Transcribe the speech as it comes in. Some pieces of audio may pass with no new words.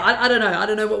I don't know. I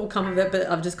don't know what will come of it, but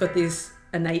I've just got this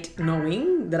innate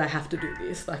knowing that I have to do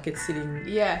this. Like it's sitting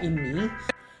in me.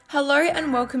 Hello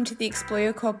and welcome to the Explore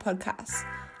Your Core podcast.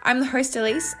 I'm the host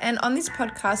Elise, and on this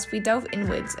podcast we delve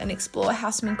inwards and explore how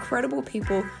some incredible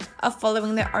people are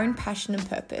following their own passion and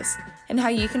purpose, and how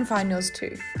you can find yours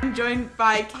too. I'm joined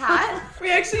by Kat.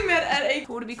 We actually met at a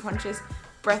Call to Be Conscious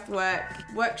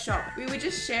breathwork workshop. We were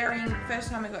just sharing, first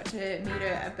time I got to meet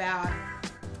her, about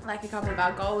like a couple of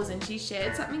our goals, and she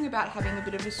shared something about having a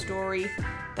bit of a story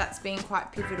that's been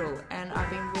quite pivotal, and I've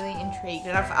been really intrigued,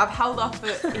 and I've held off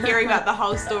for hearing about the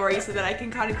whole story so that I can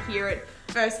kind of hear it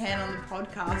firsthand on the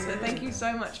podcast. So thank you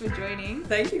so much for joining.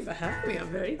 Thank you for having me. I'm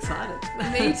very excited.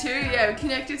 Me too. Yeah, we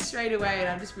connected straight away, and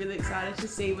I'm just really excited to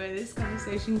see where this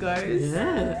conversation goes.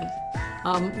 Yeah.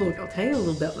 Look, I'll tell you a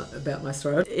little bit about my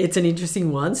story. It's an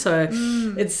interesting one. So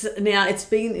it was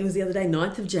the other day,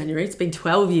 9th of January. It's been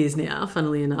 12 years now,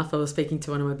 funnily enough. I was speaking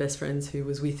to one of my best friends who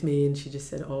was with me, and she just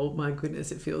said, oh my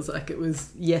goodness, it feels like it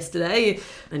was yesterday.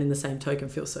 And in the same token,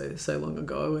 feels so long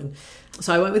ago. And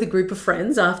so I went with a group of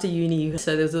friends after uni.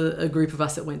 So there was a group of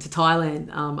us that went to Thailand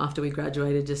after we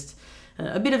graduated, just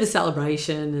a bit of a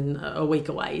celebration, and a week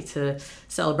away to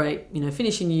celebrate,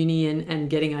 finishing uni and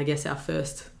getting, I guess, our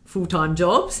first full-time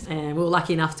jobs. And we were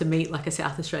lucky enough to meet like a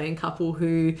South Australian couple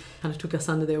who kind of took us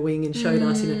under their wing and showed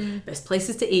us, best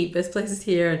places to eat, best places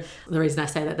here. And the reason I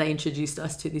say that, they introduced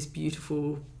us to this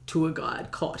beautiful tour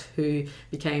guide, Kat, who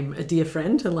became a dear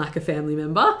friend and like a family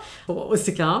member for what was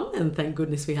to come. And thank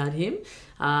goodness we had him.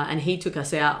 And he took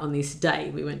us out on this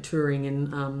day. We went touring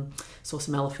and saw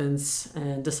some elephants,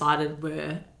 and decided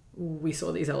where we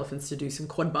saw these elephants to do some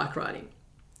quad bike riding.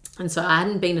 And so I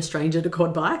hadn't been a stranger to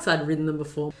quad bikes. I'd ridden them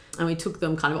before, and we took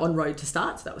them kind of on road to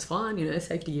start. So that was fine,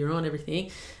 safety gear on, everything.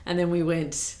 And then we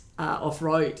went off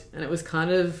road, and it was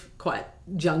kind of quite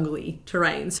jungly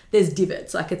terrains. There's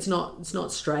divots, like it's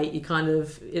not straight.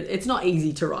 It's not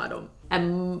easy to ride on.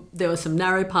 And there were some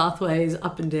narrow pathways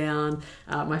up and down.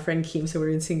 My friend Kim, so we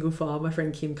were in single file, my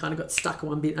friend Kim kind of got stuck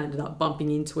one bit, ended up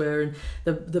bumping into her, and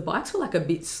the bikes were like a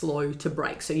bit slow to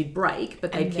brake. So you'd brake,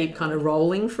 but they'd keep kind of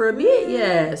rolling for a bit.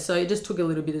 Yeah, so it just took a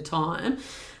little bit of time.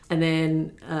 And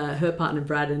then her partner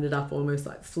Brad ended up almost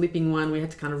like flipping one. We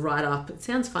had to kind of ride up. It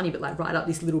sounds funny, but like ride up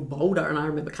this little boulder. And I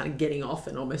remember kind of getting off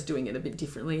and almost doing it a bit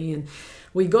differently. And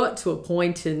we got to a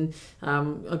point, and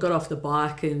I got off the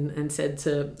bike and said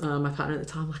to my partner at the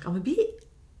time, like, I'm a bit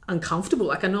uncomfortable.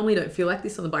 Like I normally don't feel like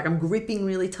this on the bike. I'm gripping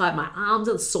really tight. My arms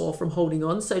are sore from holding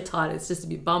on so tight. It's just a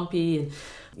bit bumpy. And,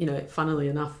 funnily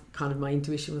enough, kind of my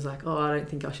intuition was like, oh, I don't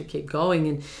think I should keep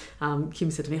going. And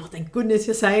Kim said to me, oh, thank goodness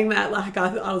you're saying that. Like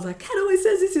I was like, Kat always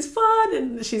says this is fun.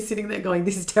 And she's sitting there going,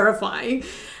 this is terrifying.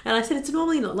 And I said, it's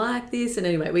normally not like this. And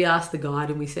anyway, we asked the guide,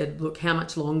 and we said, look, how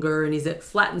much longer? And is it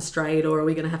flat and straight, or are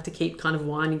we going to have to keep kind of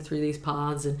winding through these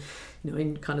paths? And,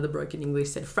 in kind of the broken English,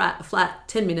 said flat,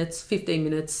 10 minutes, 15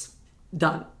 minutes,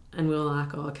 done. And we were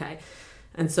like, oh, okay.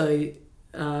 And so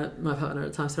my partner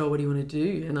at the time said, oh, what do you want to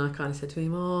do? And I kind of said to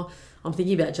him, oh, I'm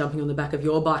thinking about jumping on the back of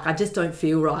your bike. I just don't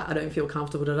feel right. I don't feel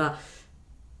comfortable.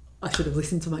 I should have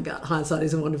listened to my gut. Hindsight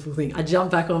is a wonderful thing. I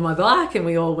jumped back on my bike, and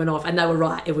we all went off, and they were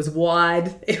right. It was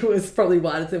wide. It was probably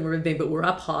wider than we've been, but we're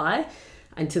up high.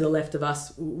 And to the left of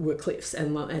us were cliffs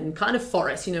and kind of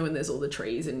forest, when there's all the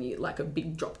trees and you like a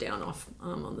big drop down off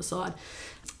on the side.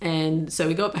 And so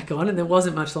we got back on, and there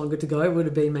wasn't much longer to go. It would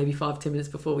have been maybe 5-10 minutes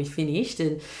before we finished.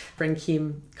 And friend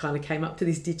Kim kind of came up to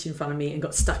this ditch in front of me and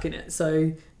got stuck in it.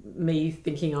 So me,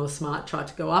 thinking I was smart, tried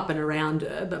to go up and around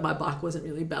her, but my bike wasn't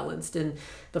really balanced, and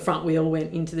the front wheel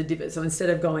went into the divot. So instead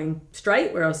of going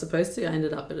straight where I was supposed to, I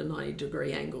ended up at a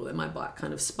 90-degree angle. Then my bike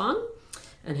kind of spun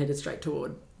and headed straight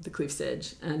toward the cliff's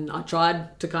edge. And I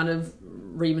tried to kind of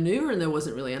re-maneuver, and there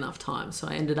wasn't really enough time. So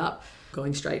I ended up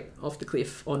going straight off the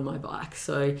cliff on my bike.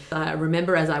 So I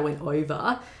remember as I went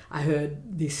over, I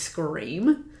heard this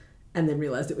scream and then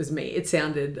realised it was me. It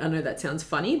sounded, I know that sounds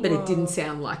funny, but It didn't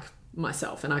sound like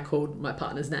myself. And I called my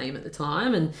partner's name at the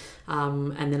time, and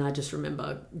then I just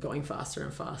remember going faster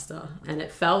and faster. And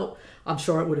it felt, I'm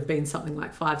sure it would have been something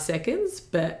like 5 seconds,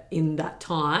 but in that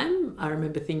time, I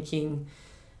remember thinking,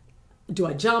 do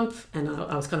I jump? And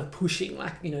I was kind of pushing,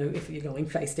 like, if you're going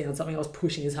face down something, I was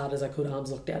pushing as hard as I could,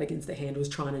 arms locked out against the handles,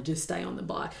 trying to just stay on the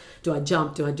bike. Do I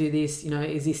jump? Do I do this?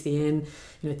 Is this the end?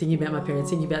 Thinking about my parents,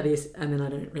 thinking about this. And then I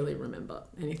don't really remember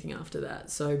anything after that.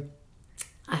 So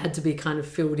I had to be kind of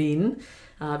filled in.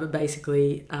 But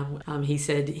basically, he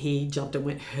said he jumped and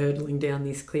went hurtling down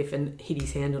this cliff and hit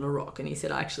his hand on a rock. And he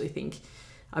said, I actually think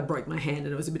I broke my hand, and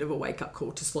it was a bit of a wake-up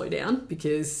call to slow down,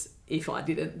 because if I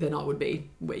didn't, then I would be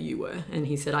where you were. And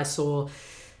he said, I saw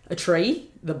a tree,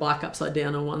 the bike upside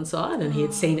down on one side, and he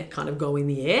had seen it kind of go in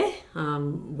the air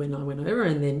when I went over,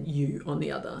 and then you on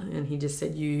the other. And he just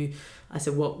said, I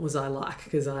said, what was I like?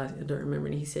 Because I don't remember.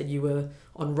 And he said, you were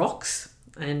on rocks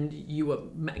and you were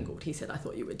mangled. He said, I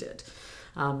thought you were dead.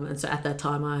 And so at that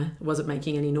time, I wasn't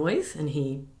making any noise, and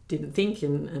he didn't think,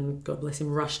 and God bless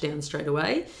him, rushed down straight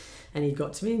away. And he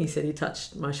got to me and he said, he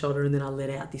touched my shoulder, and then I let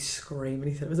out this scream, and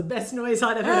he said it was the best noise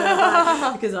I'd ever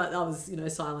heard because I was,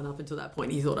 silent up until that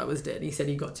point. He thought I was dead. He said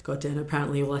he got down.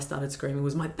 Apparently all I started screaming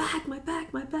was my back,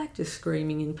 just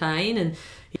screaming in pain. And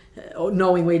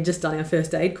knowing we'd just done our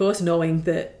first aid course, knowing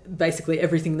that basically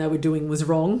everything they were doing was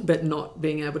wrong, but not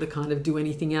being able to kind of do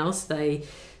anything else, they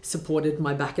supported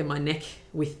my back and my neck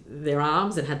with their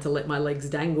arms and had to let my legs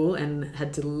dangle and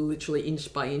had to literally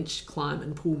inch by inch climb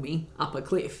and pull me up a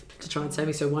cliff to try and save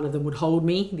me. So one of them would hold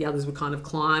me, the others would kind of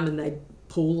climb, and they'd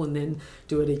pull and then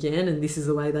do it again. And this is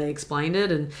the way they explained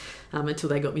it. And until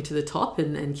they got me to the top,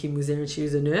 and Kim was there, and she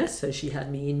was a nurse, so she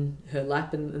had me in her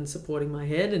lap and supporting my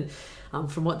head. And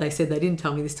from what they said, they didn't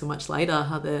tell me this till much later,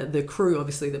 the crew,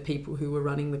 obviously the people who were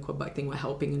running the quad bike thing, were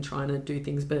helping and trying to do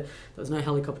things, but there was no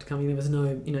helicopter coming, there was no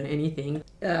anything.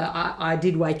 I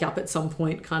did wake up at some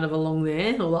point kind of along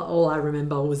there. All I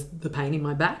remember was the pain in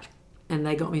my back, and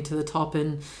they got me to the top,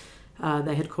 and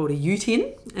they had called a ute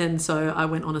in, and so I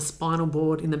went on a spinal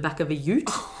board in the back of a ute.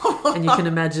 And you can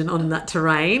imagine on that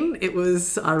terrain,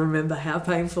 I remember how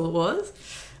painful it was,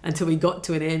 until we got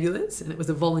to an ambulance, and it was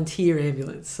a volunteer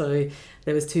ambulance. So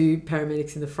there was 2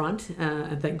 paramedics in the front,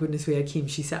 and thank goodness we had Kim.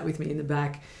 She sat with me in the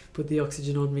back, put the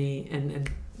oxygen on me, and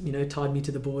tied me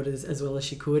to the board as well as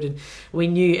she could. And we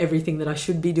knew everything that I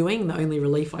should be doing. The only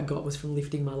relief I got was from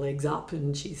lifting my legs up,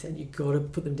 and she said, you got to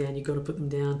put them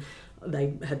down.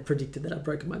 They had predicted that I'd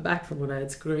broken my back from what I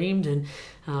had screamed, and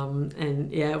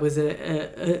it was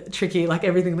a tricky, like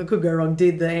everything that could go wrong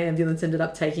did. The ambulance ended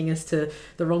up taking us to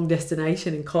the wrong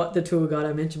destination, and the tour guide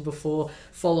I mentioned before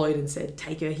followed and said,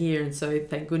 take her here. And so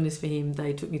thank goodness for him,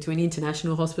 they took me to an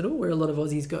international hospital where a lot of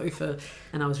Aussies go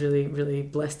and I was really, really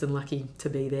blessed and lucky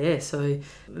to be there. So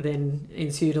then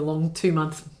ensued a long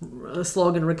 2-month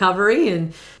slog and recovery,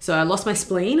 and so I lost my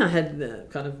spleen. I had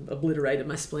kind of obliterated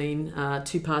my spleen,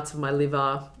 2 parts of my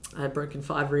liver. I had broken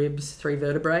 5 ribs, 3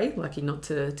 vertebrae, lucky not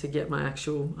to get my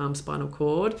actual spinal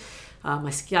cord.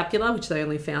 My scapula, which they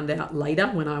only found out later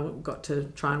when I got to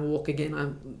try and walk again.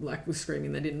 I was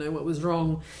screaming, they didn't know what was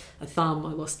wrong. A thumb,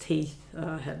 I lost teeth.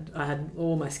 I had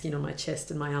all my skin on my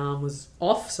chest, and my arm was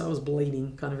off, so I was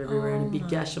bleeding kind of everywhere, and a big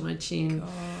gash on my chin. God.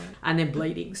 And then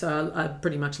bleeding. So I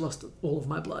pretty much lost all of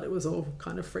my blood. It was all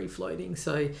kind of free floating.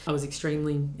 So I was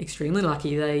extremely, extremely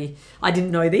lucky. I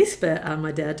didn't know this, but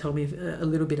my dad told me a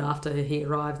little bit after he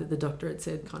arrived that the doctor had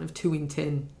said kind of 2 in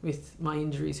 10 with my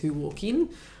injuries who walk in,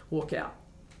 walk out.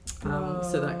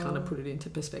 So that kind of put it into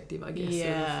perspective, I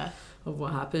guess, of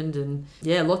what happened. And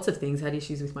lots of things. I had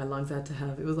issues with my lungs.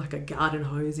 It was like a garden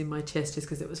hose in my chest just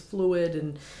because there was fluid.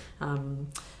 And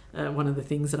one of the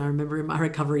things that I remember in my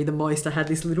recovery the most, I had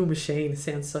this little machine. It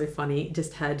sounds so funny. It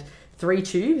just had 3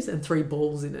 tubes and 3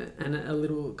 balls in it, and a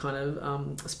little kind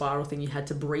of spiral thing you had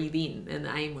to breathe in, and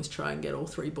the aim was try and get all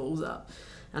 3 balls up.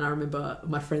 And I remember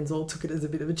my friends all took it as a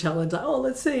bit of a challenge, like,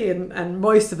 let's see. And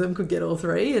most of them could get all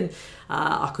 3. And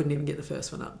I couldn't even get the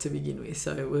first one up to begin with.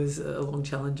 So it was a long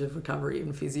challenge of recovery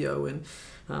and physio and,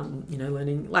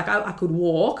 learning. Like I could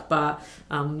walk, but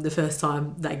the first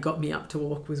time they got me up to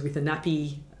walk was with a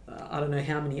nappy. I don't know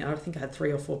how many. I think I had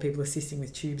 3 or 4 people assisting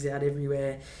with tubes out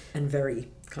everywhere, and very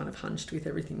kind of hunched with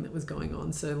everything that was going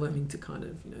on. So learning to kind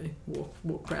of,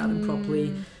 walk proud and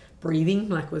properly. Breathing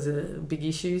was a big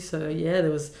issue. So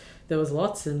there was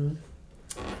lots, and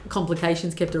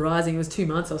complications kept arising. It was 2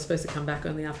 months. I was supposed to come back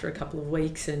only after a couple of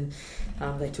weeks, and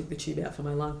they took the tube out for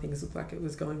my lung. Things looked like it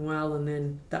was going well, and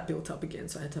then that built up again,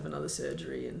 so I had to have another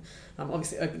surgery, and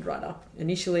obviously opened right up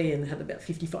initially and had about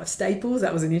 55 staples.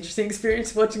 That was an interesting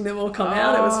experience, watching them all come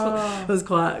out. It was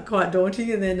quite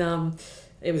daunting. And then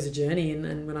it was a journey,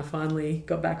 and when I finally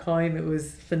got back home, it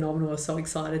was phenomenal. I was so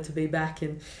excited to be back,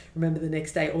 and remember the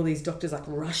next day, all these doctors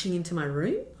rushing into my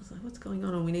room. I was like, what's going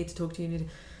on? We need to talk to you. I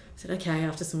said, okay,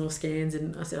 after some more scans,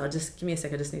 and I said, give me a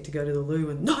sec, I just need to go to the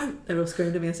loo. And no, they all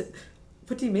screamed at me. I said,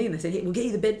 what do you mean? They said, we'll get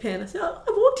you the bedpan. I said, I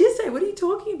walked yesterday, what are you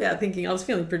talking about? Thinking I was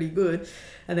feeling pretty good.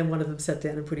 And then one of them sat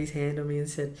down and put his hand on me and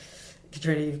said,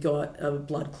 Katrina, you've got a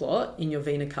blood clot in your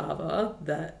vena cava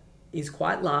that is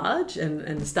quite large,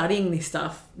 and studying this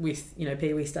stuff with,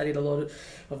 Pee Wee studied a lot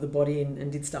of the body and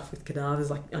did stuff with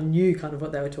cadavers. I knew kind of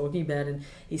what they were talking about. And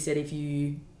he said, if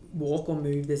you walk or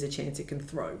move, there's a chance it can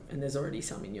throw, and there's already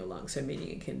some in your lungs, so meaning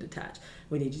it can detach.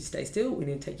 We need you to stay still. We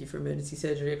need to take you for emergency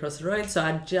surgery across the road. So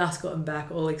I'd just gotten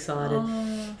back all excited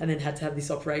and then had to have this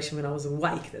operation when I was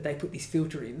awake, that they put this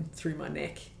filter in through my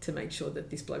neck to make sure that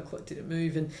this blood clot didn't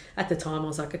move. And at the time I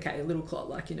was like, okay, a little clot,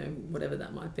 like, you know, whatever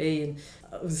that might be. And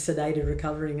I was sedated,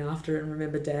 recovering after it, and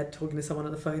remember Dad talking to someone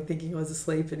on the phone thinking I was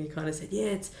asleep, and he kind of said, yeah,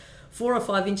 it's 4 or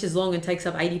 5 inches long and takes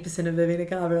up 80% of the vena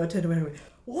cava. And I turned around and went,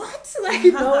 what? Like,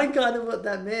 knowing kind of what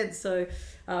that meant. So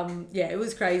yeah, it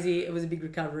was crazy. It was a big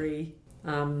recovery.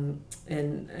 And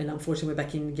unfortunately we're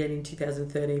back in again in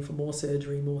 2013 for more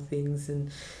surgery, more things,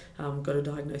 and got a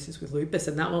diagnosis with lupus,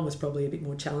 and that one was probably a bit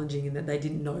more challenging in that they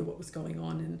didn't know what was going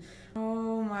on. And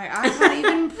oh my, I can't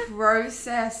even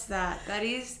process that. That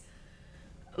is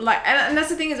like, and that's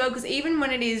the thing as well, because even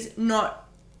when it is not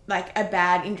like a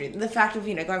bad injury, the fact of,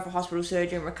 you know, going for hospital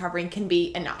surgery and recovering can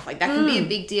be enough. Like that can be a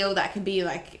big deal. That can be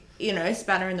like, you know,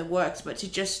 spanner in the works. But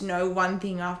to just know one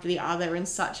thing after the other and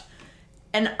such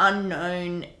an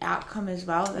unknown outcome as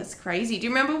well, that's crazy. Do you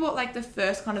remember what like the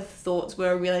first kind of thoughts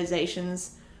were,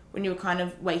 realizations when you were kind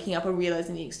of waking up or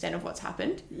realizing the extent of what's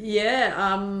happened?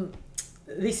 Yeah,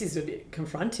 this is a bit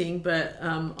confronting, but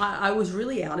I was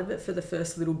really out of it for the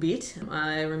first little bit.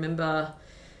 I remember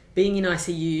being in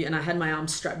ICU and I had my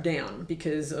arms strapped down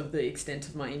because of the extent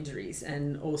of my injuries,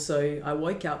 and also I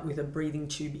woke up with a breathing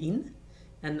tube in.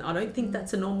 And I don't think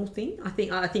that's a normal thing. I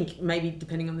think maybe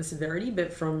depending on the severity,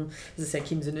 but from, as I said,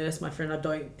 Kim's a nurse, my friend, I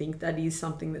don't think that is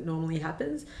something that normally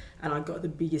happens. And I got the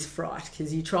biggest fright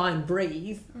because you try and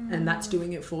breathe and that's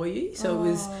doing it for you. So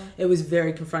it was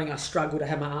very confronting. I struggled to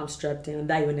have my arms strapped down.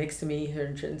 They were next to me, her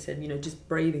and said, you know, just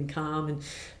breathe and calm.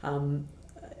 And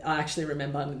I actually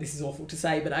remember, and this is awful to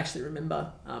say, but I actually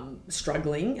remember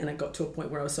struggling, and it got to a point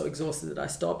where I was so exhausted that I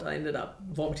stopped. I ended up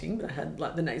vomiting, but I had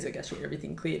like the nasogastric,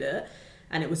 everything cleared it.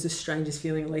 And it was the strangest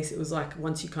feeling, at least. It was like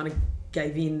once you kind of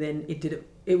gave in, then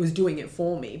it was doing it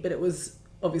for me, but it was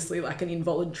obviously like an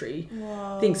involuntary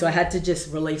thing. So I had to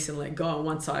just release and let go. And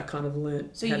once I kind of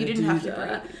learned so how you didn't have to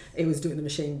breathe. It was doing, the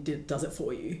machine does it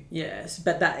for you. Yes.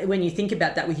 But that, when you think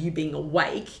about that with you being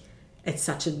awake, it's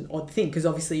such an odd thing, because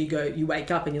obviously you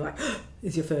wake up and you're like,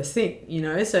 it's your first thing, you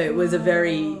know? So it was a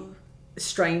very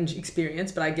strange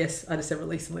experience, but I guess I just said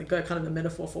release and let go, kind of a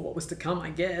metaphor for what was to come, I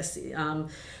guess. And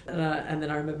then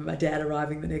I remember my dad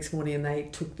arriving the next morning and they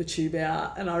took the tube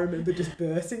out, and I remember just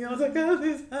bursting. I was like, oh,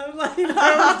 this, I'm like, you know,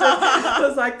 it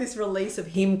was like this release of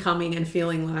him coming and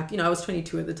feeling like, you know, I was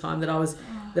 22 at the time, that I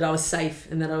was safe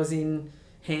and that I was in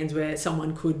hands where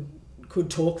someone could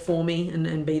talk for me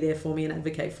and be there for me and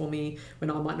advocate for me when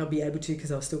I might not be able to,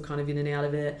 because I was still kind of in and out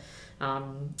of it.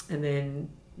 And then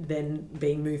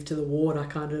being moved to the ward, I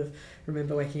kind of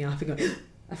remember waking up and going,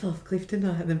 I fell off a cliff, didn't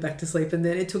I? And then back to sleep. And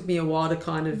then it took me a while to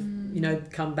kind of, you know,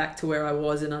 come back to where I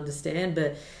was and understand.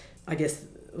 But I guess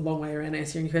a long way around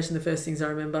answering your question, the first things I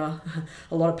remember,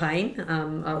 a lot of pain.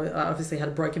 I obviously had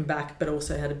a broken back, but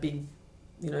also had a big,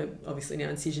 you know, obviously now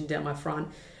incision down my front,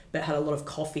 but had a lot of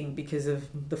coughing because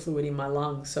of the fluid in my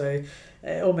lungs. So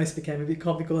it almost became a bit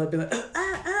comical. I'd be like,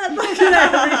 like, you know,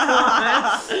 every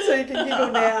time. So you can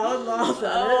giggle now and laugh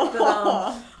at it.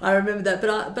 But I remember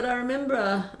that. But I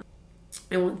remember,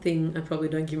 and one thing I probably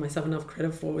don't give myself enough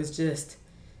credit for was just,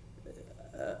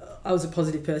 I was a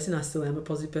positive person. I still am a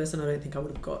positive person. I don't think I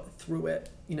would have got through it,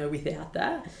 you know, without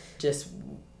that. Just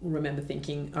remember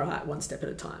thinking, all right, one step at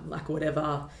a time. Like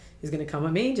whatever is going to come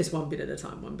at me, just one bit at a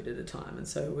time. And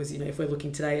so it was, you know, if we're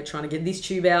looking today at trying to get this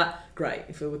tube out, great.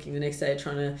 If we're looking the next day at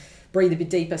trying to breathe a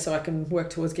bit deeper so I can work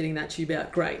towards getting that tube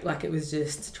out, great. Like it was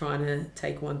just trying to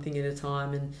take one thing at a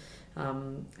time,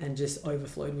 and just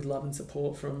overflowed with love and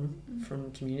support from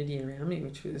community around me,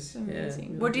 which was amazing.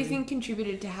 Really what do you think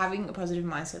contributed to having a positive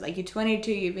mindset? Like you're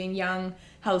 22, you've been young,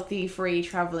 healthy, free,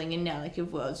 traveling, and now like your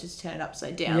world's just turned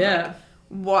upside down. Yeah. Like,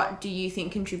 what do you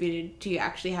think contributed to you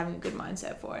actually having a good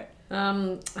mindset for it?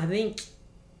 I think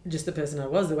just the person I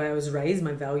was, the way I was raised,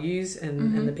 my values,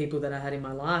 and the people that I had in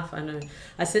my life. I know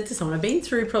I said to someone, I've been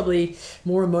through probably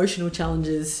more emotional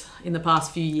challenges in the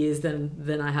past few years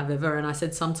than I have ever. And I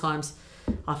said, sometimes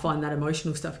I find that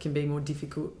emotional stuff can be more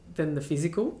difficult than the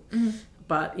physical.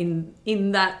 But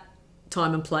in that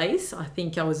time and place, I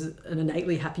think I was an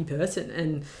innately happy person,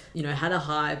 and, you know, had a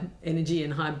high energy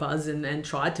and high buzz, and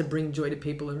tried to bring joy to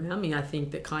people around me. I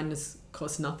think that kindness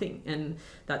costs nothing, and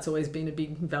that's always been a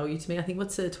big value to me. I think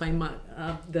what's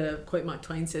the quote Mark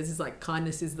Twain says is like,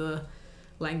 kindness is the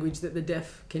language that the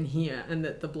deaf can hear and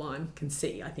that the blind can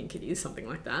see. I think it is something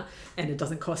like that, and it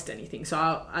doesn't cost anything.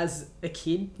 So as a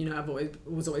kid, you know, I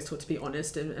was always taught to be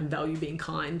honest and value being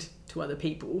kind to other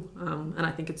people, and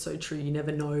I think it's so true. You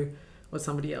never know what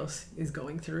somebody else is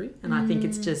going through. And I think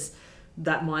it's just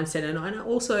that mindset. And I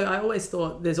always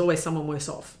thought there's always someone worse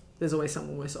off.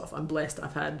 I'm blessed.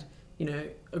 I've had,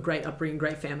 a great upbringing,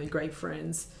 great family, great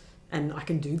friends, and I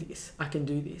can do this.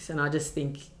 And I just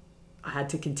think I had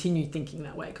to continue thinking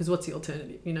that way, because what's the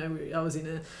alternative? I was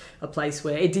in a place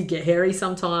where it did get hairy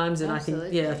sometimes, and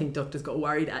Absolutely. I think doctors got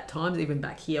worried at times, even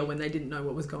back here when they didn't know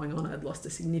what was going on. I had lost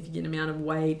a significant amount of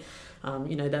weight.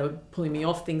 They were pulling me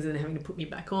off things and then having to put me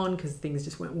back on because things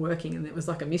just weren't working, and it was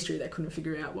like a mystery. They couldn't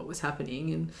figure out what was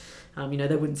happening, and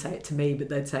they wouldn't say it to me, but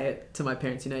they'd say it to my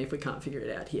parents. If we can't figure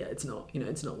it out here, it's not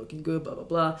looking good, blah blah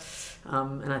blah.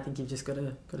 And I think you've just got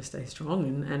to stay strong,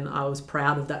 and I was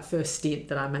proud of that first stint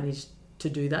that I managed to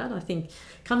do that. I think it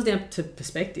comes down to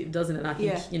perspective, doesn't it? I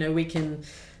think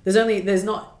there's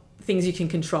not things you can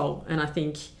control, and I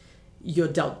think you're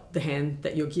dealt the hand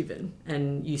that you're given,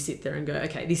 and you sit there and go,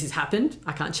 okay, this has happened,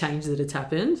 I can't change that it's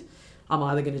happened. I'm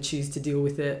either going to choose to deal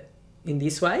with it in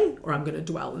this way, or I'm going to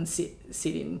dwell and sit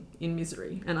in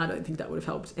misery. And I don't think that would have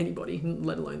helped anybody,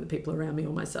 let alone the people around me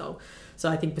or myself. So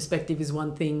I think perspective is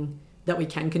one thing that we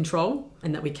can control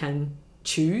and that we can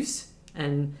choose.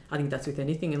 And I think that's with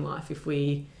anything in life. If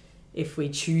we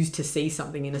choose to see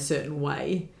something in a certain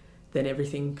way, then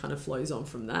everything kind of flows on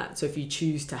from that. So if you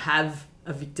choose to have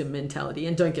a victim mentality,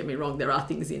 and don't get me wrong, there are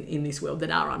things in this world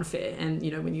that are unfair. And,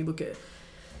 when you look at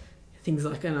things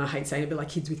like, and I hate saying it, but like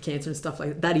kids with cancer and stuff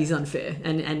like that is unfair.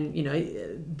 And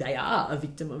they are a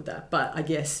victim of that. But I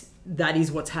guess that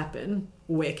is what's happened.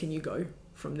 Where can you go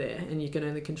from there? And you can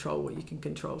only control what you can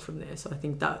control from there. So I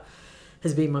think that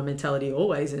has been my mentality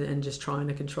always, and just trying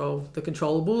to control the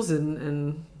controllables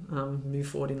and move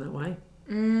forward in that way.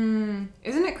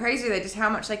 Isn't it crazy though, just how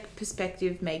much like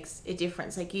perspective makes a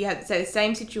difference? Like you have the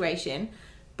same situation,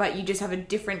 but you just have a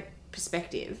different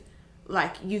perspective.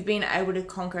 Like you've been able to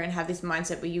conquer and have this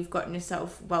mindset where you've gotten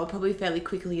yourself well probably fairly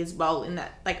quickly as well, in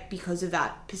that like because of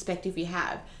that perspective you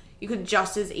have. You could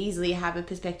just as easily have a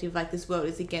perspective like this world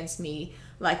is against me,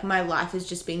 like my life has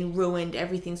just been ruined,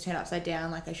 everything's turned upside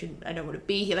down, like I don't want to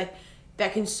be here. Like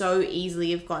that can so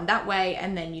easily have gone that way,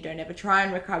 and then you don't ever try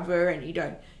and recover, and you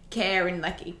don't care, and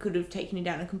like it could have taken you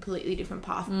down a completely different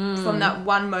path from that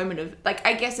one moment of like,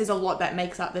 I guess there's a lot that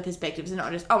makes up the perspectives, and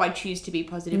not just I choose to be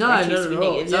positive, I choose to be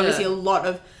negative. There's obviously a lot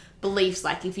of beliefs,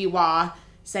 like if you are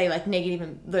say like negative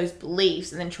in those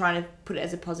beliefs and then trying to put it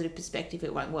as a positive perspective,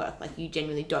 it won't work. Like you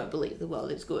genuinely don't believe the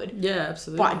world is good. Yeah,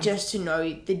 absolutely. But just to know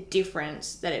the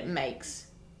difference that it makes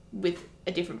with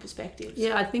a different perspective.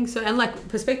 Yeah, I think so. And like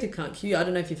perspective can't cure. I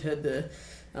don't know if you've heard the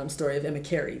story of Emma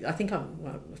Carey. I think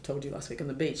I've told you last week on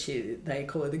the beach, they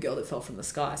call her the girl that fell from the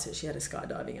sky. So she had a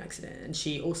skydiving accident, and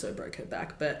she also broke her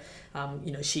back, but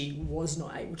she was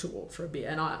not able to walk for a bit.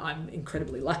 And I'm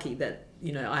incredibly lucky that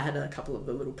I had a couple of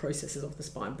the little processes of the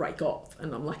spine break off,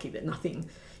 and I'm lucky that nothing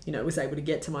was able to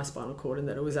get to my spinal cord, and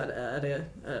that it was at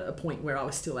a point where I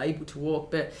was still able to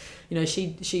walk. But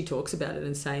she talks about it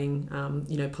and saying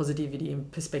positivity and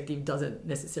perspective doesn't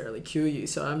necessarily cure you.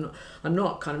 So I'm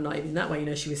not kind of naive in that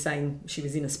way. She was saying she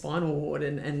was in a spinal ward,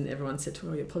 and everyone said to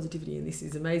her, your positivity and this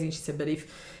is amazing. She said, but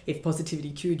if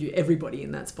positivity cured you, everybody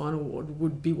in that spinal ward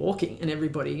would be walking, and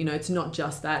everybody, it's not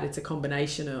just that, it's a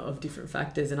combination of different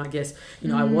factors. And I guess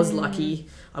I was lucky,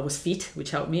 I was fit, which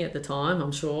helped me at the time,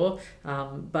 I'm sure,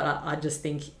 but I just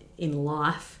think in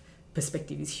life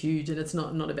perspective is huge, and it's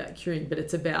not about curing, but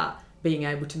it's about being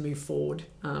able to move forward,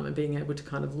 and being able to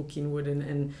kind of look inward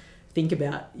and think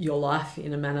about your life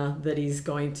in a manner that is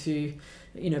going to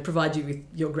provide you with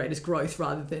your greatest growth,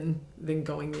 rather than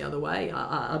going the other way.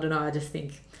 I don't know, I just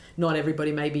think not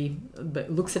everybody maybe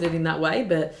looks at it in that way,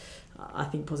 but I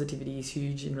think positivity is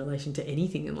huge in relation to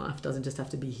anything in life. It doesn't just have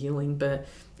to be healing, but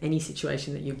any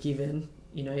situation that you're given,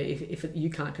 if you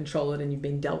can't control it and you've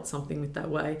been dealt something with that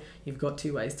way, you've got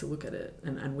two ways to look at it,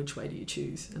 and which way do you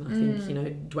choose? And I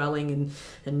think dwelling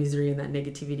and misery and that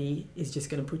negativity is just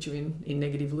going to put you in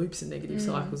negative loops and negative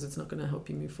cycles. It's not going to help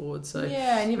you move forward. So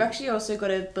yeah, and you've actually also got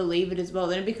to believe it as well.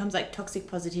 Then it becomes like toxic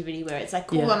positivity, where it's like,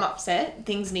 cool, I'm upset,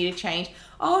 things need to change,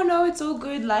 oh no, it's all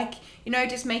good, like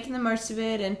just making the most of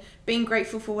it and being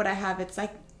grateful for what I have. It's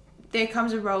like there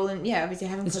comes a role in, obviously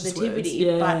having it's positivity,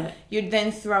 but you're then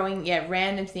throwing,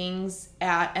 random things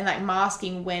out and like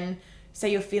masking when, say,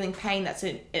 you're feeling pain. That's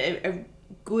a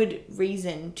good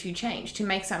reason to change, to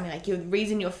make something like, your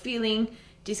reason you're feeling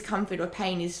discomfort or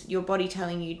pain is your body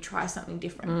telling you try something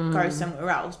different, go somewhere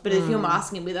else. But if you're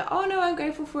masking it with oh no, I'm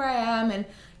grateful for where I am, and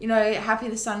happy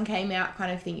the sun came out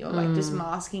kind of thing, you're like just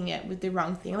masking it with the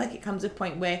wrong thing. Like it comes to a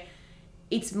point where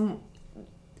it's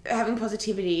having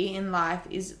positivity in life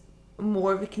is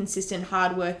more of a consistent,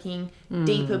 hardworking,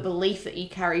 deeper belief that you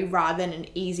carry rather than an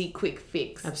easy, quick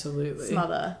fix. Absolutely.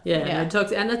 Smother. Yeah. And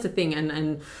that's the thing.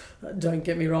 And don't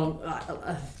get me wrong,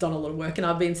 I've done a lot of work, and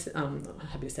I've been, I'm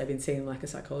happy to say I've been seeing like a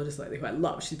psychologist lately who I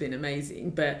love. She's been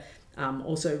amazing. But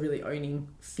also really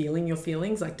feeling your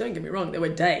feelings. Like, don't get me wrong, there were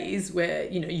days where,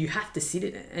 you know, you have to sit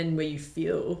in it and where you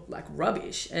feel like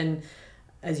rubbish. And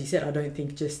as you said, I don't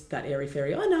think just that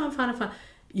airy-fairy, oh no, I'm fine.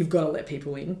 You've got to let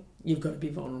people in. You've got to be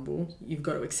vulnerable. You've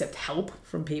got to accept help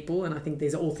from people. And I think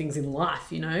these are all things in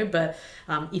life, you know. But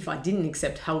if I didn't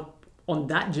accept help on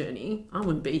that journey, I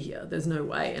wouldn't be here. There's no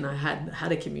way. And I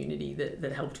had a community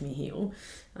that helped me heal.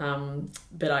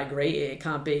 But I agree, it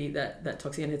can't be that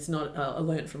toxic. And it's not, I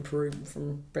learned from Peru,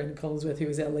 from Brendan Collinsworth, who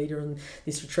was our leader on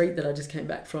this retreat that I just came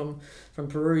back from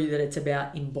Peru, that it's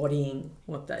about embodying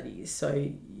what that is. So,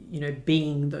 you know,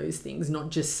 being those things, not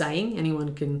just saying.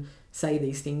 Anyone can say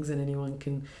these things and anyone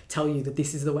can tell you that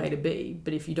this is the way to be.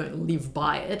 But if you don't live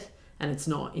by it and it's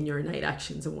not in your innate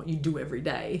actions and what you do every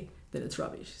day, then it's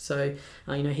rubbish. So,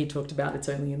 you know, he talked about it's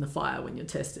only in the fire when you're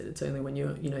tested. It's only when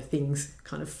you're, you know, things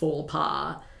kind of fall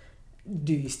apart.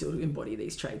 Do you still embody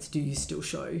these traits? Do you still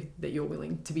show that you're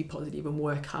willing to be positive and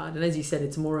work hard? And as you said,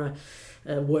 it's more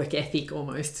a work ethic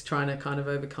almost, trying to kind of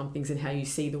overcome things in how you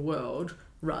see the world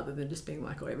rather than just being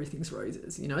like, oh, everything's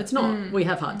roses. You know, it's not. We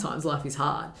have hard times. Life is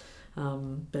hard.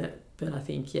 But I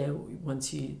think, yeah,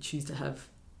 once you choose to have,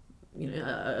 you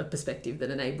know, a perspective that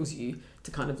enables you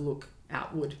to kind of look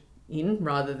outward in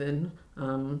rather than,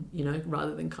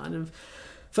 rather than kind of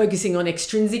focusing on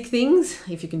extrinsic things.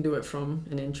 If you can do it from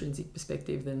an intrinsic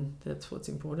perspective, then that's what's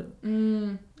important.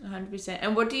 100%.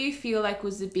 And what do you feel like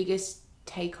was the biggest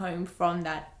take home from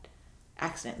that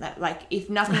accident? That, like, if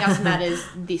nothing else matters,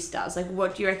 this does. Like,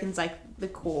 what do you reckon's like the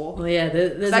core? Well, yeah,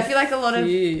 there's I feel like a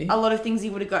lot of things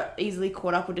you would have got easily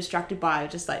caught up or distracted by are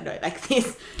just like, no, like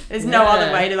this. There's no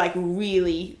other way to like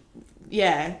really,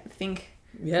 think.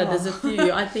 Yeah, there's a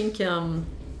few. I think,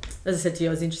 as I said to you,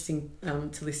 it was interesting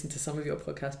to listen to some of your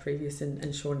podcasts previous,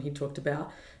 and Sean, he talked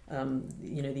about, the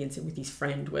incident with his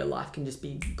friend where life can just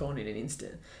be gone in an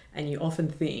instant. And you often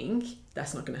think,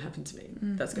 that's not going to happen to me.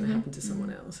 That's going to happen to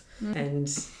someone else. And,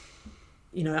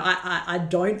 you know, I'm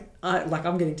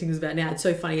getting tingles about it now. It's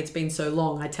so funny. It's been so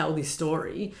long. I tell this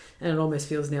story and it almost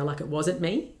feels now like it wasn't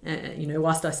me. You know,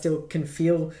 whilst I still can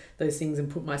feel those things and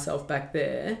put myself back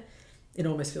there, it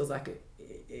almost feels like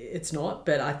it's not.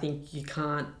 But I think you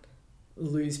can't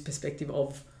lose perspective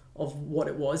of what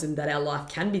it was, and that our life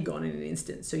can be gone in an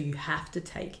instant. So you have to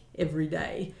take every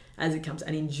day as it comes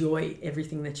and enjoy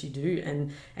everything that you do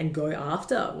and go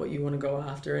after what you want to go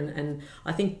after. And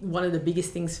I think one of the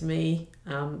biggest things for me,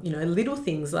 little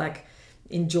things like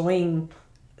enjoying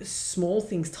small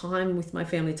things, time with my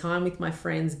family, time with my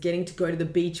friends, getting to go to the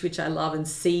beach, which I love, and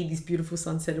see this beautiful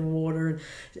sunset and water. And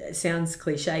it sounds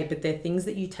cliche, but they're things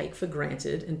that you take for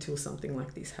granted until something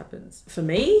like this happens. For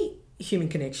me, human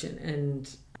connection and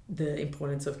the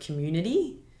importance of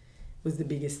community was the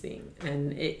biggest thing.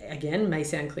 And it, again, may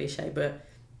sound cliche, but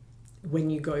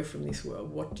when you go from this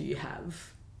world, what do you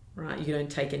have, right? You don't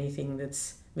take anything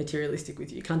that's materialistic with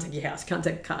you. You can't take your house, you can't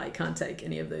take a car, you can't take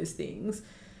any of those things.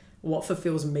 What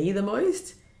fulfills me the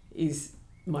most is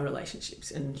my relationships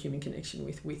and human connection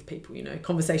with people, you know,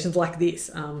 conversations like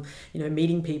this,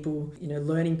 meeting people, you know,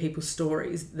 learning people's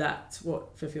stories. That's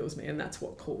what fulfills me and that's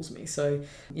what calls me. So,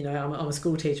 you know, I'm a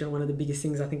school teacher, and one of the biggest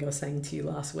things I think I was saying to you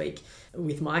last week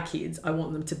with my kids, I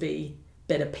want them to be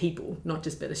better people, not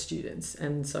just better students.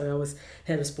 And so I was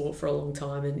head of sport for a long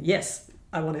time, and yes,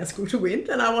 I want our school to win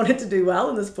and I want it to do well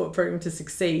and the sport program to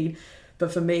succeed.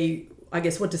 But for me, I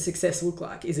guess, what does success look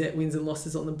like? Is it wins and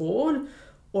losses on the board,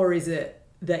 or is it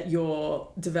that you're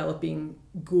developing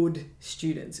good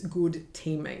students, good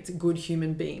teammates, good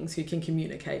human beings who can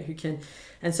communicate,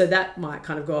 and so that might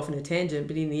kind of go off on a tangent,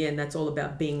 but in the end, that's all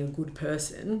about being a good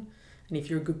person. And if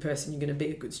you're a good person, you're going to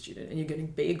be a good student, and you're going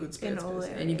to be a good sports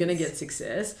person, and you're going to get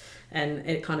success, and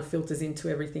it kind of filters into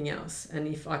everything else. And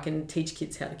if I can teach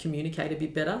kids how to communicate a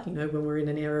bit better, you know, when we're in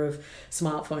an era of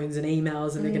smartphones and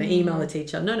emails, and they're going to email a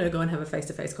teacher, no, go and have a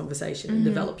face-to-face conversation and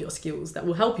develop your skills that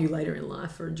will help you later in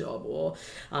life for a job, or,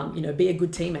 be a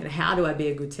good teammate. How do I be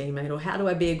a good teammate, or how do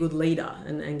I be a good leader,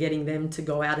 and getting them to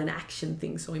go out and action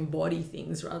things, so embody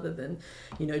things rather than,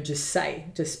 you know, just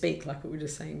speak, like we were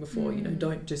just saying before. You know,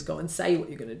 don't just go and say what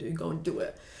you're going to do, go and do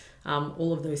it.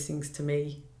 All of those things to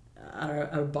me are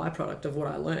a byproduct of what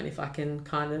I learn. If I can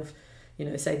kind of, you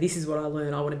know, say, this is what I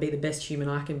learned, I want to be the best human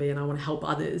I can be, and I want to help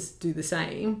others do the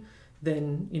same,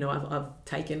 then, you know, I've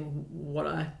taken what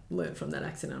I learned from that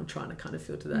accident. I'm trying to kind of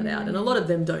filter that out. And a lot of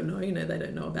them don't know, you know, they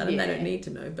don't know about it, and they don't need to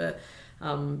know. But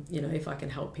if I can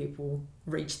help people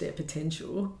reach their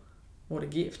potential, what a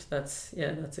gift. That's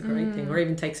a great thing. Or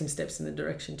even take some steps in the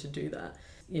direction to do that.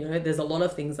 There's a lot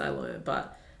of things I learned,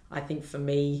 but I think for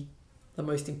me, the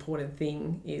most important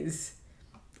thing is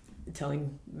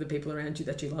telling the people around you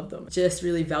that you love them. Just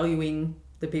really valuing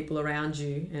the people around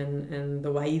you and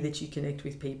the way that you connect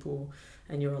with people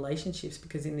and your relationships,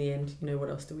 because in the end, what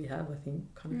else do we have? I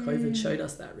think kind of COVID showed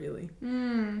us that, really.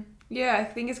 Yeah, I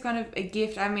think it's kind of a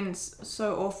gift. I mean, it's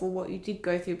so awful what you did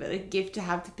go through, but a gift to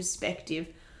have the perspective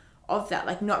of that.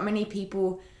 Like, not many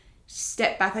people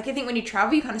step back. Like, I think when you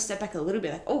travel, you kind of step back a little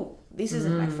bit, like, oh, this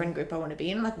isn't my friend group I want to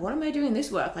be in. Like, what am I doing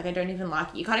this work? Like, I don't even like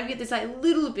it. You kind of get this like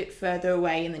little bit further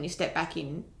away, and then you step back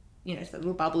in, to that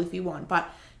little bubble if you want. But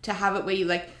to have it where you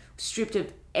like stripped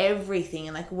of everything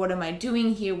and like, what am I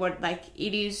doing here? What, like,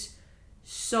 it is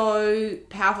so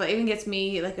powerful. It even gets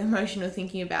me like emotional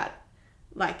thinking about,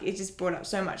 like, it just brought up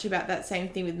so much about that same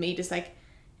thing with me, just like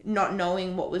not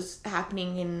knowing what was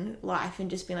happening in life and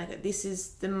just being like, this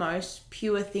is the most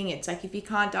pure thing. It's like, if you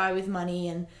can't die with money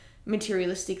and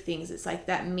materialistic things, it's like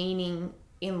that meaning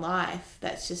in life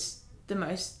that's just the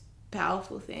most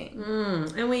powerful thing.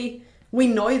 And we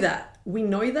know that,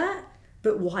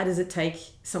 but why does it take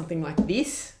something like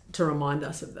this to remind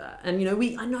us of that? And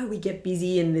I know we get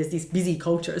busy, and there's this busy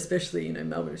culture, especially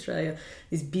Melbourne, Australia,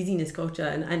 this busyness culture,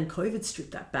 and COVID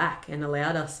stripped that back and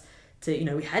allowed us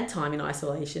to, we had time in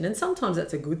isolation, and sometimes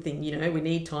that's a good thing. We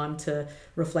need time to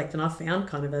reflect, and I've found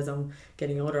kind of as I'm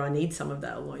getting older, I need some of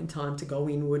that alone time to go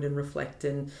inward and reflect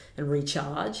and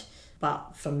recharge.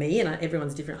 But for me, and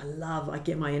everyone's different, I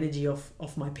get my energy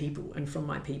off my people and from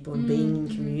my people and being in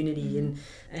community.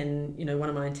 And one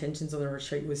of my intentions on the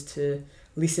retreat was to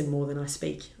listen more than I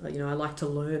speak. I like to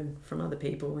learn from other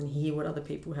people and hear what other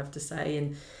people have to say.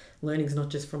 And learning's not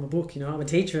just from a book. I'm a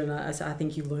teacher, and I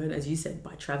think you learn, as you said,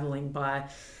 by traveling, by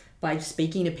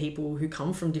speaking to people who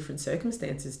come from different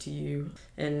circumstances to you.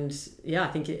 And I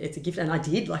think it's a gift. And I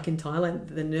did, like in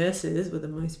Thailand, the nurses were the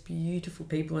most beautiful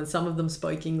people, and some of them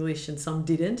spoke English and some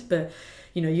didn't, but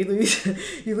you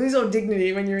lose all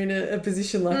dignity when you're in a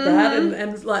position like that.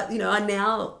 And like, I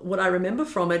now, what I remember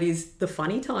from it is the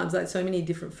funny times, like so many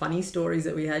different funny stories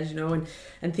that we had,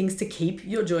 and things to keep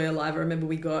your joy alive. I remember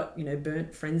we got,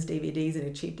 burnt Friends DVDs and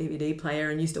a cheap DVD player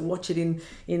and used to watch it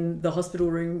in the hospital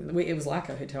room. It was like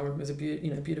a hotel room. It was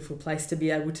a beautiful place to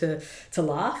be able to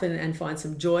laugh and find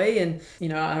some joy. And,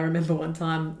 I remember one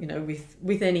time,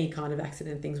 with any kind of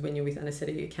accident things, when you're with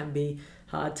anaesthetic, it can be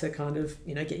hard to kind of,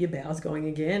 get your bowels going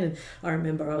again. And I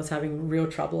remember I was having real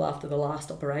trouble after the last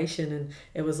operation, and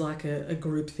it was like a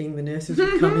group thing. The nurses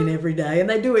would come in every day, and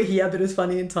they do it here, but it's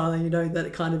funny in Thailand, that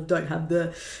it kind of don't have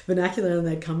the vernacular, and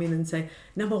they'd come in and say,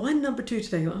 number 1, number 2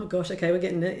 today. Oh gosh, okay, we're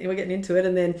getting into it.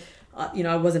 And then,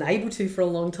 I wasn't able to for a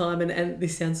long time. And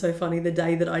this sounds so funny. The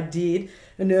day that I did,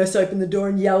 a nurse opened the door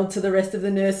and yelled to the rest of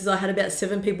the nurses. I had about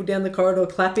 7 people down the corridor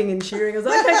clapping and cheering. I was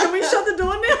like, okay, can we shut the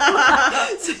door now?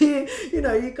 So,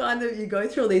 you go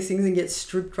through all these things and get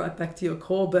stripped right back to your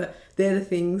core, but they're the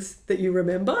things that you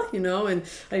remember, and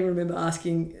I even remember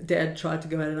Dad tried to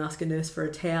go out and ask a nurse for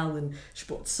a towel, and she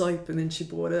bought soap, and then she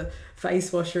bought a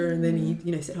face washer, and then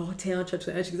he, said, oh, towel, and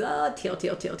she goes,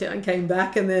 towel, and came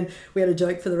back, and then we had a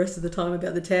joke for the rest of the time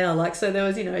about the towel. Like, so there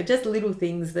was, just little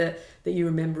things that you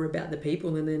remember about the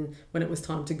people. And then when it was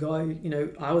time to go,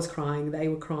 I was crying, they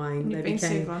were crying. You've been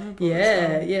so vulnerable.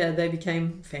 They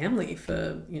became family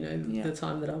for, the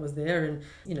time that I was there. And,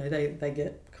 they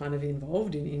get kind of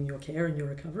involved in your care and your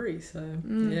recovery. So,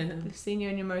 I've seen you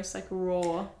in your most,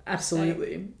 raw.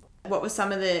 Absolutely. State. What were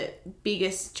some of the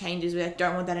biggest changes where I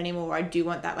don't want that anymore, or I do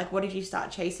want that? Like, what did you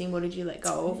start chasing? What did you let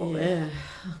go of? Yeah,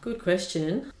 good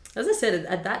question. As I said,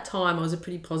 at that time, I was a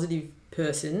pretty positive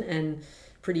person and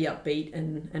pretty upbeat,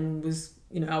 and was,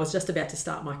 I was just about to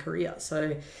start my career.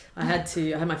 So I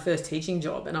had my first teaching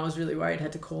job, and I was really worried. I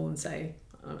had to call and say,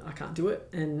 I can't do it.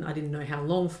 And I didn't know how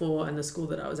long for. And the school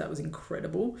that I was at was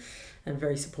incredible and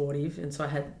very supportive. And so I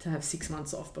had to have 6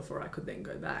 months off before I could then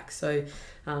go back. So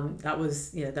that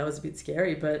was a bit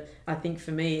scary. But I think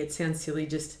for me, it sounds silly,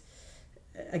 just,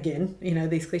 again,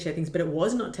 these cliche things, but it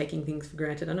was not taking things for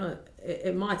granted. I know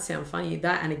it might sound funny,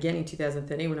 that, and again in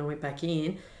 2013 when I went back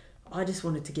in, I just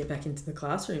wanted to get back into the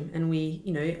classroom. And we,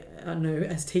 I know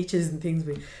as teachers and things,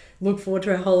 we look forward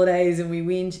to our holidays and we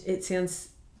whinge. It sounds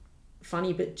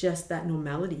funny, but just that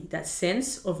normality, that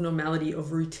sense of normality,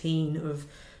 of routine, of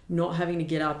not having to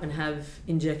get up and have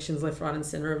injections left, right and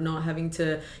center, of not having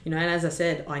to, and as I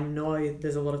said, I know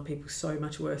there's a lot of people so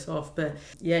much worse off, but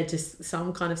just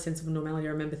some kind of sense of normality.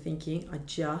 I remember thinking, I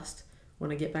just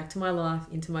want to get back to my life,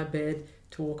 into my bed,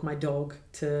 to walk my dog,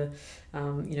 to,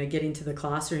 get into the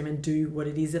classroom and do what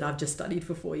it is that I've just studied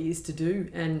for 4 years to do.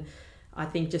 And I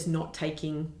think just not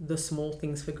taking the small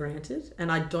things for granted.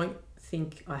 And I don't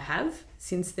think I have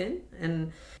since then.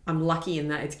 And I'm lucky in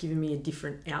that it's given me a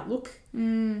different outlook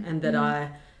and that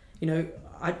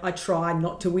I try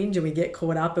not to whinge and we get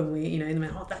caught up and we, in the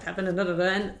moment, oh, that happened and da, da, da.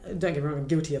 And don't get me wrong, I'm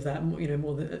guilty of that, more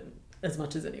than as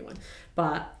much as anyone.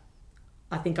 But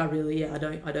I think I really, I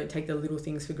don't take the little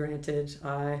things for granted.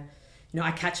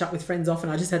 I catch up with friends often.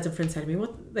 I just had some friends say to me,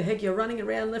 what the heck, you're running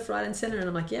around left, right and centre? And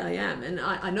I'm like, yeah, I am. And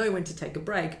I know when to take a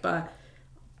break, but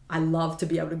I love to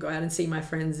be able to go out and see my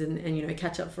friends and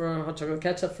catch up for a hot chocolate,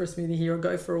 catch up for a smoothie here or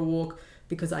go for a walk,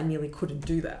 because I nearly couldn't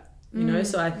do that.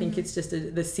 So I think it's just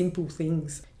the simple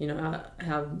things,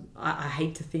 how I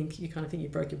hate to think, you kind of think you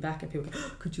broke your back and people go,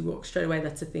 oh, could you walk straight away?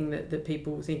 That's the thing that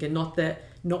people think, and not that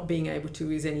not being able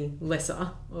to is any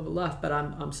lesser of a life, but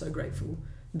I'm so grateful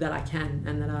that I can,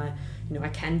 and that I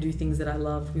can do things that I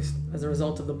love. As a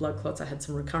result of the blood clots, I had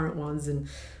some recurrent ones and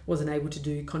wasn't able to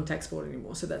do contact sport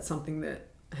anymore. So that's something that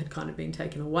had kind of been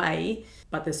taken away,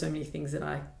 but there's so many things that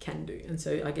I can do. And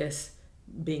so I guess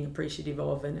being appreciative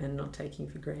of and not taking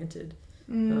for granted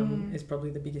is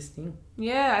probably the biggest thing.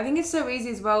 Yeah, I think it's so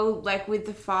easy as well, like with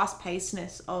the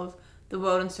fast-pacedness of the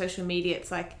world and social media,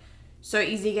 it's like so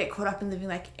easy to get caught up in living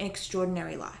like an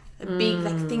extraordinary life. Big,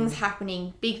 like things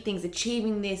happening, big things,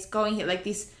 achieving this, going here, like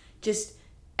this just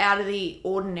out of the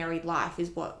ordinary life is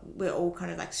what we're all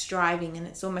kind of like striving. And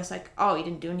it's almost like, oh, you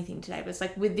didn't do anything today. But it's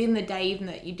like within the day, even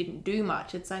that you didn't do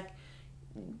much, it's like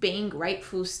being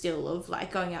grateful still of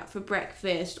like going out for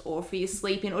breakfast or for your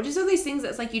sleeping or just all these things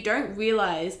that's like you don't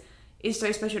realize is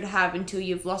so special to have until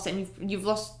you've lost it. And you've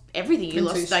lost everything. You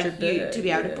lost like to be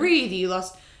able to breathe. You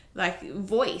lost like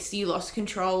voice. You lost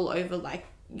control over like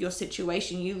your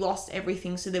situation. You lost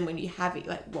everything. So then when you have it,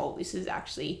 like, whoa, this is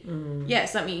actually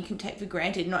something you can take for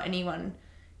granted. Not anyone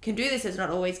can do this. It's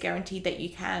not always guaranteed that you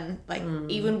can. Like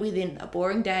even within a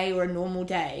boring day or a normal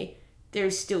day, there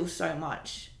is still so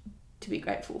much to be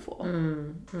grateful for.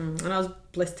 And I was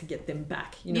blessed to get them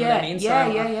back. You know what I mean?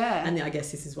 Yeah. And I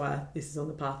guess this is why this is on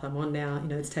the path I'm on now.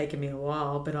 It's taken me a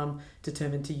while, but I'm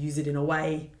determined to use it in a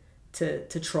way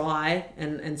to try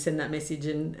and send that message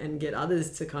and get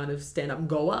others to kind of stand up and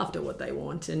go after what they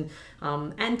want and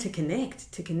to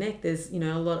connect. There's,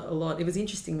 a lot. It was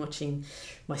interesting watching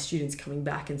my students coming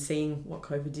back and seeing what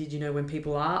COVID did, when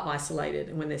people are isolated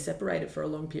and when they're separated for a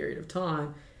long period of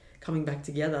time, coming back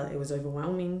together, it was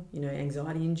overwhelming,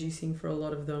 anxiety inducing for a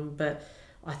lot of them. But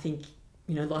I think,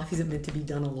 life isn't meant to be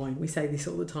done alone. We say this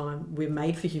all the time. We're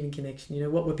made for human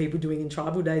connection. What were people doing in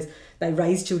tribal days? They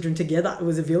raised children together. It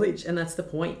was a village. And that's the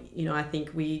point. I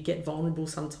think we get vulnerable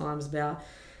sometimes about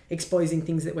exposing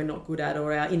things that we're not good at,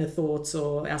 or our inner thoughts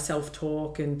or our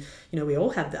self-talk. And, we all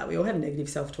have that. We all have negative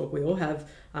self-talk. We all have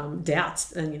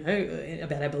doubts and,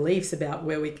 about our beliefs, about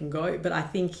where we can go. But I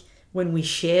think when we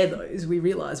share those, we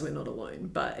realize we're not alone.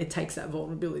 But it takes that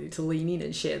vulnerability to lean in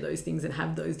and share those things and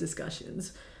have those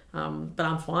discussions. But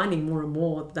I'm finding more and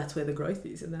more that's where the growth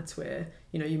is, and that's where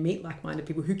you meet like-minded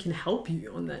people who can help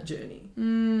you on that journey.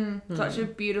 Such a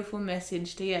beautiful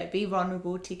message to be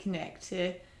vulnerable, to connect,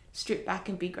 to strip back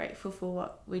and be grateful for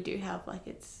what we do have. Like,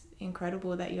 it's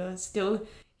incredible that you're still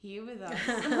here with us.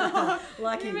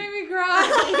 Lucky. You made me cry.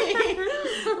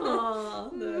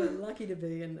 Oh, no, lucky to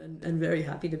be and very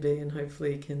happy to be, and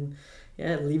hopefully can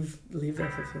live a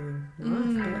fulfilling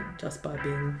life, but just by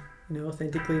being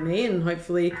authentically me, and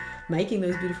hopefully making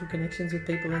those beautiful connections with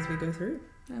people as we go through.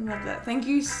 I love that. Thank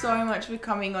you so much for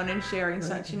coming on and sharing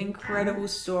such an incredible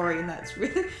story, and that's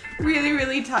really, really,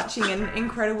 really touching and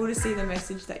incredible to see the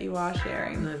message that you are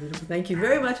sharing. No, beautiful. Thank you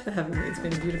very much for having me. It's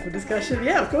been a beautiful discussion.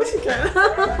 Yeah, of course you can.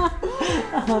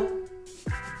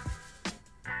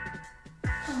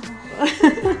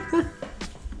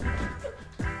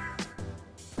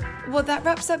 Well, that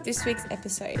wraps up this week's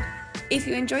episode. If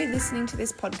you enjoyed listening to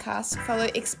this podcast, follow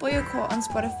Explore Your Core on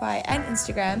Spotify and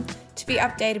Instagram to be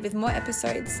updated with more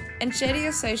episodes, and share to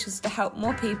your socials to help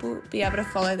more people be able to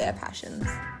follow their passions.